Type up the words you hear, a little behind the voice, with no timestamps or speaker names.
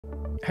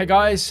Hey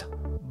guys,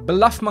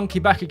 Bluffmunkey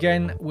back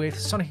again with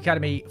Sonic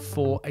Academy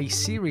for a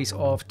series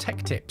of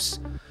tech tips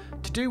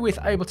to do with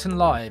Ableton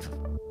Live,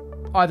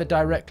 either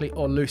directly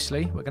or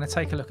loosely. We're going to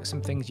take a look at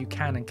some things you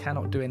can and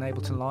cannot do in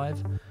Ableton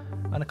Live,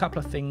 and a couple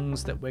of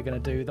things that we're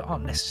going to do that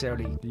aren't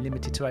necessarily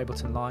limited to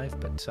Ableton Live,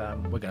 but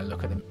we're going to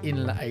look at them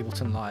in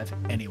Ableton Live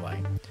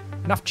anyway.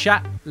 Enough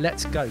chat,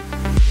 let's go.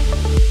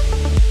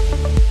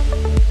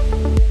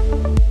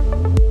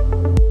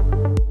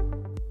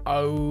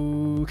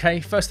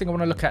 Okay, first thing I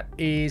want to look at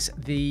is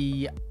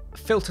the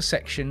filter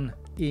section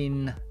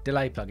in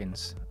delay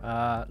plugins.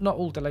 Not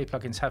all delay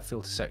plugins have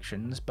filter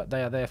sections, but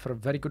they are there for a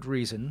very good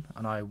reason,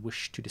 and I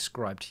wish to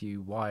describe to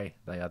you why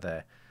they are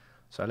there.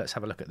 So let's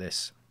have a look at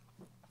this.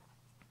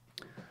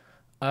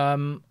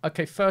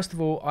 Okay, first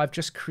of all, I've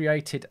just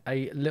created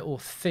a little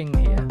thing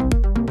here.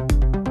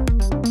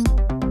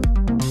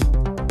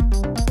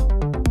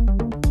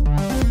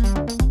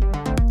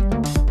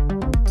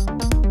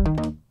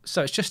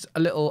 So it's just a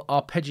little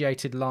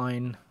arpeggiated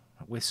line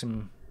with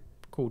some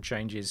chord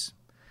changes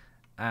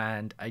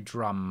and a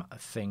drum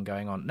thing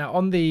going on. Now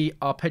on the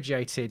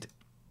arpeggiated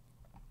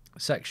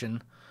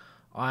section,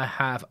 I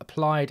have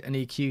applied an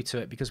EQ to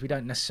it because we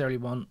don't necessarily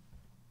want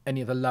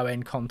any of the low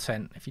end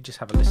content. If you just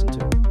have a listen to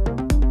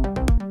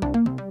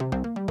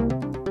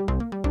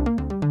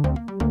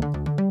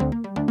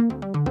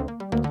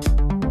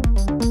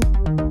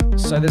it.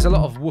 So there's a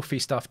lot of woofy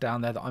stuff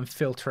down there that I'm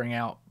filtering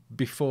out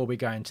before we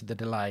go into the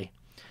delay.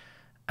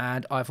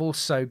 And I've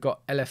also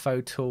got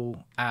LFO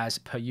tool as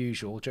per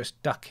usual,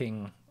 just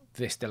ducking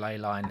this delay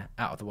line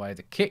out of the way of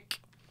the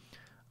kick.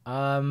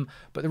 But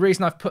the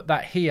reason I've put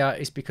that here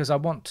is because I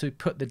want to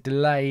put the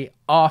delay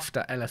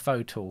after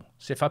LFO tool.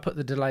 So if I put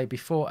the delay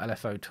before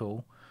LFO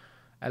tool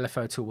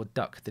will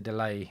duck the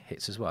delay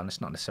hits as well, and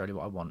it's not necessarily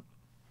what I want.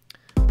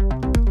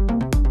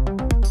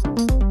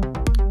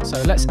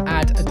 So let's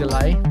add a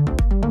delay.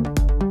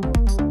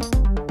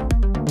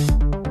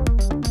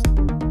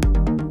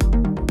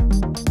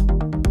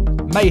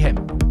 Mayhem.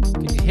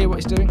 Can you hear what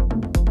it's doing?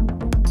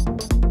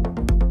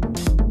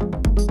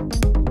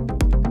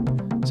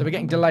 So we're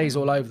getting delays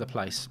all over the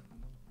place.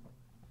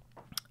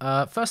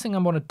 First thing I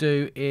want to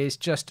do is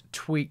just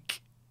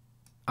tweak.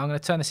 I'm going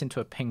to turn this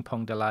into a ping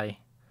pong delay.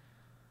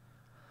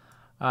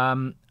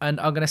 And I'm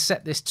going to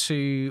set this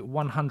to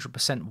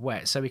 100%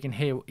 wet so we can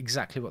hear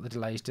exactly what the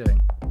delay is doing.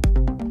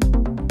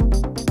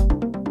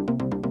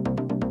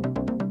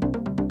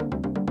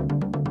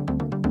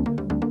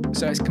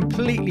 So it's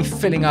completely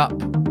filling up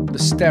the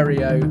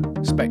stereo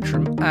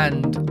spectrum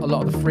and a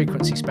lot of the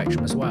frequency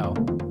spectrum as well.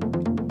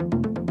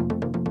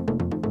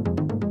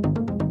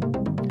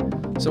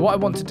 So what I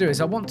want to do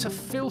is I want to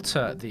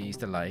filter these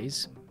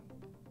delays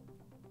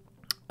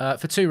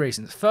for two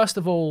reasons. First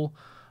of all,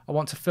 I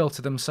want to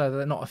filter them so that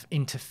they're not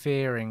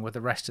interfering with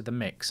the rest of the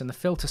mix, and the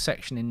filter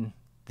section in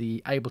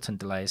the Ableton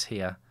delay is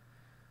here.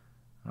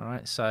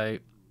 Alright, so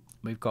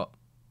we've got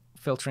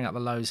filtering out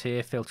the lows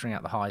here, filtering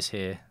out the highs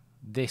here.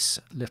 This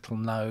little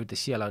node,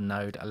 this yellow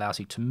node, allows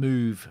you to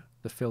move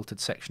the filtered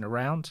section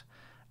around,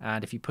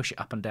 and if you push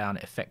it up and down,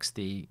 it affects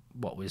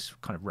what was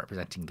kind of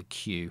representing the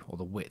Q or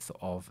the width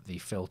of the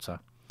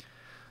filter.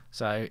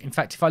 So in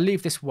fact, if I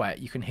leave this wet,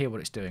 you can hear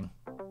what it's doing.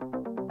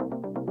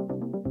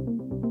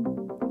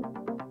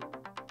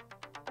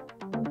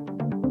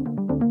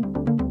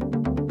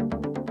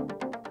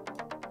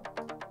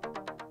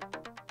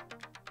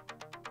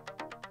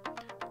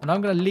 And I'm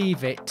going to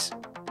leave it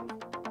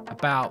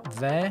about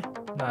there.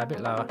 No, a bit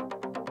lower.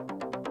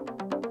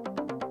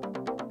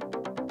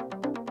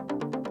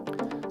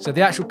 So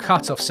the actual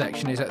cutoff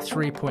section is at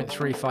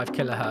 3.35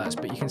 kilohertz,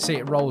 but you can see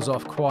it rolls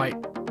off quite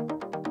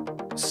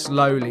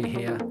slowly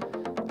here.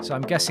 So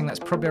I'm guessing that's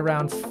probably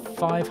around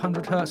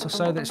 500 hertz or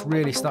so that's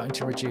really starting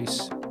to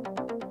reduce.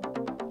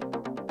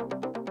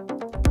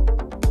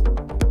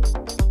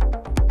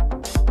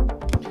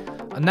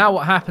 And now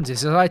what happens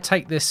is, as I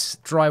take this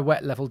dry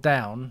wet level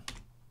down,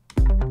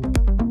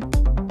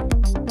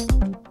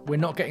 we're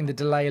not getting the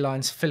delay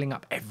lines filling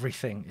up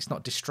everything. It's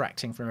not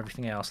distracting from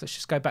everything else. Let's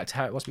just go back to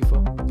how it was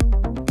before.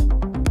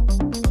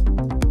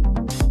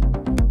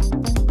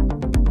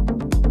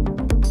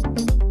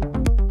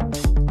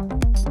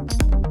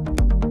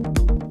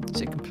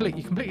 So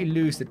you completely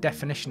lose the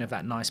definition of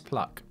that nice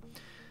pluck.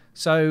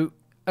 So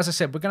as I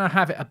said, we're going to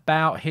have it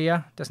about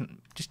here.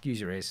 Just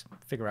use your ears,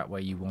 figure out where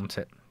you want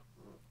it.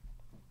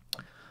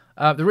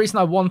 The reason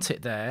I want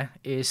it there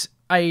is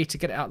A, to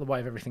get it out of the way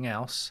of everything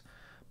else,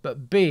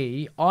 but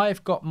B,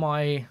 I've got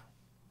my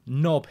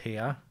knob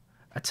here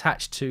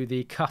attached to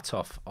the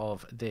cutoff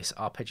of this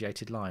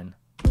arpeggiated line.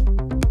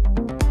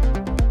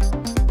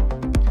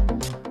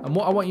 And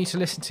what I want you to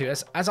listen to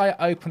is, as I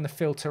open the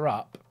filter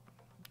up,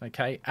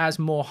 okay, as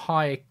more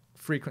high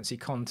frequency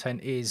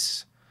content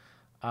is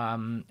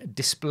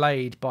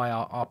displayed by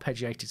our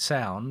arpeggiated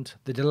sound,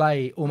 the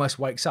delay almost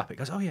wakes up. It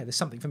goes, oh yeah, there's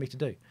something for me to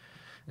do.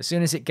 As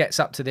soon as it gets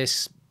up to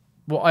this,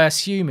 what I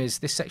assume is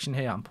this section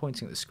here, I'm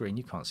pointing at the screen,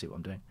 you can't see what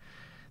I'm doing.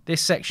 This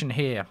section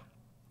here,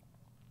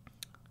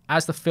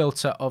 as the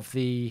filter of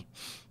the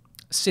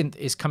synth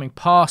is coming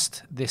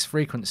past this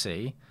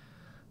frequency,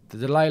 the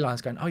delay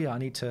line's going, oh yeah, I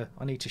need to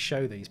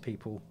show these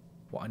people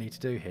what I need to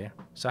do here.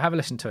 So have a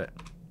listen to it.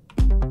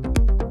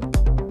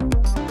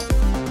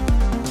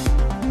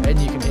 And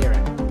you can hear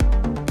it.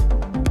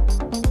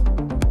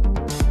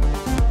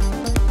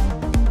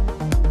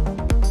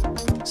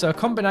 So a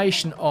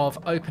combination of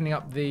opening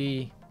up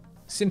the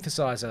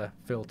synthesizer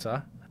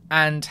filter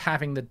and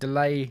having the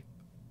delay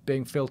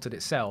being filtered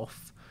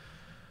itself,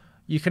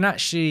 you can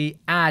actually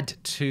add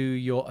to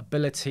your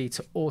ability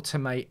to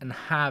automate and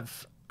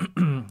have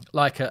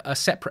like a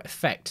separate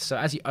effect. So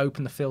as you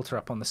open the filter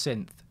up on the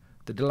synth,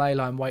 the delay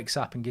line wakes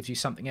up and gives you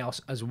something else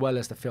as well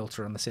as the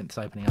filter on the synth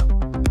opening up.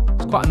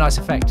 It's quite a nice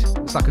effect.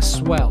 It's like a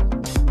swell.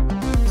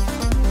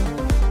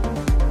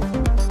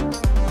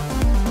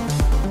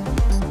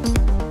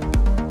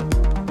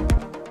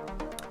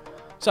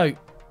 So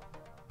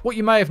what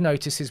you may have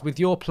noticed is with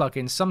your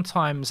plugin,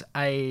 sometimes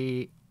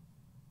a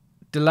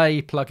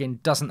delay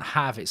plugin doesn't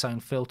have its own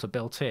filter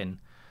built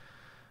in,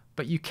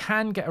 but you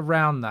can get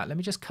around that. Let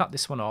me just cut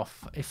this one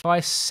off. If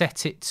I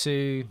set it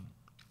to,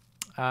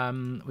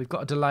 we've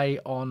got a delay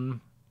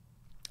on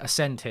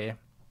Ascend here.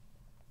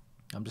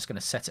 I'm just going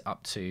to set it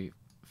up to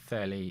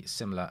fairly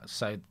similar.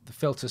 So the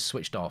filter's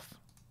switched off,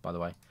 by the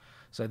way.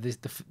 So the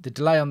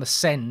delay on the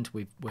send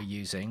we're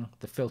using,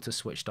 the filter's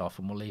switched off,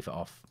 and we'll leave it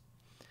off.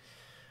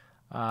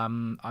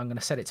 I'm going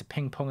to set it to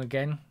ping pong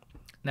again.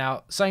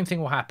 Now, same thing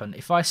will happen.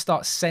 If I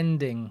start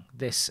sending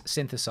this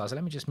synthesizer,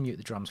 let me just mute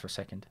the drums for a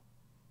second.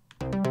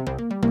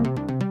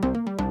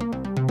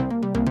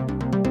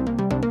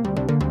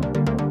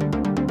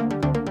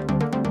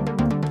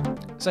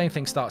 Same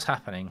thing starts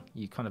happening.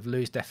 You kind of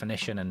lose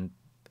definition and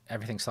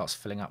everything starts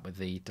filling up with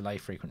the delay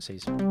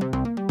frequencies.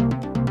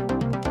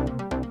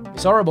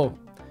 It's horrible.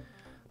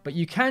 But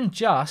you can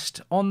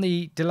just, on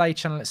the delay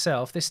channel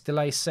itself, this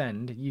delay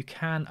send, you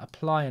can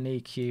apply an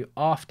EQ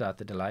after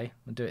the delay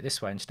and do it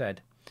this way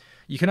instead.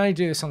 You can only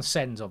do this on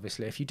sends,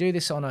 obviously. If you do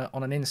this on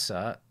an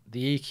insert,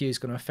 the EQ is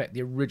going to affect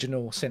the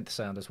original synth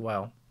sound as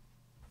well,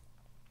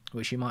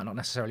 which you might not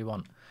necessarily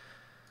want.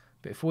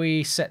 But if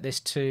we set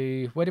this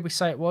to, where did we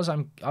say it was?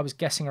 I was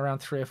guessing around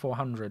 300 or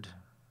 400,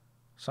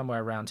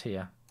 somewhere around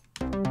here.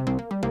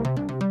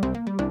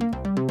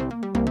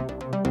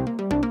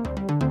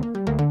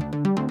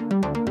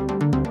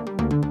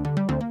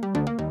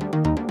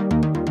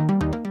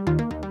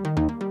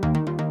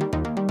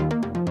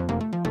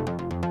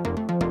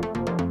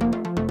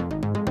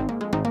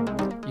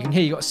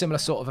 Here you've got a similar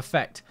sort of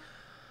effect.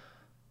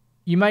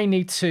 You may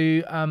need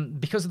to,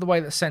 because of the way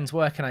that sends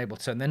work in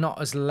Ableton, they're not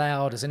as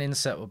loud as an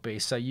insert would be,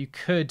 so you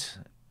could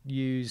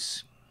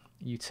use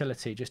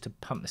utility just to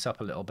pump this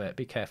up a little bit.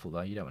 Be careful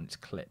though, you don't want it to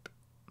clip.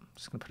 I'm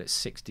just going to put it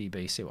 6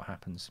 dB, see what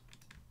happens.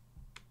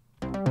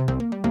 I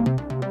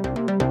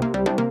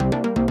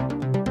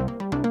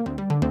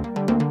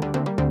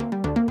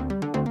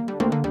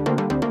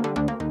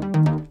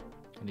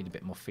need a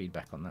bit more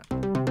feedback on that.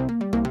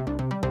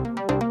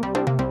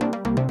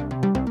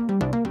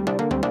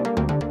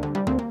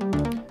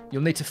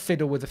 You'll need to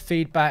fiddle with the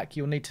feedback,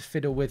 you'll need to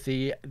fiddle with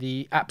the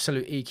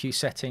absolute EQ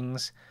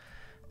settings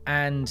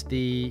and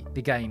the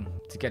gain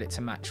to get it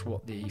to match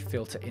what the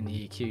filter in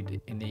the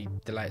EQ, in the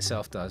delay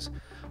itself does.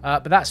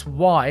 But that's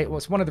why,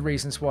 it's one of the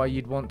reasons why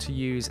you'd want to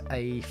use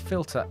a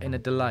filter in a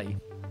delay.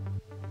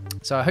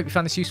 So I hope you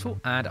found this useful,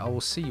 and I will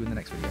see you in the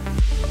next video.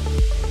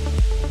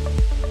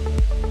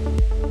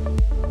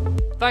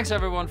 Thanks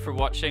everyone for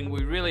watching.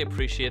 We really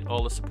appreciate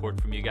all the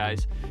support from you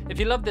guys. If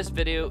you love this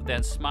video,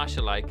 then smash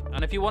a like,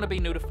 and if you want to be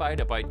notified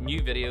about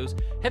new videos,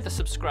 hit the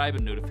subscribe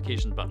and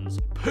notification buttons.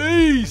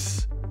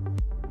 Peace!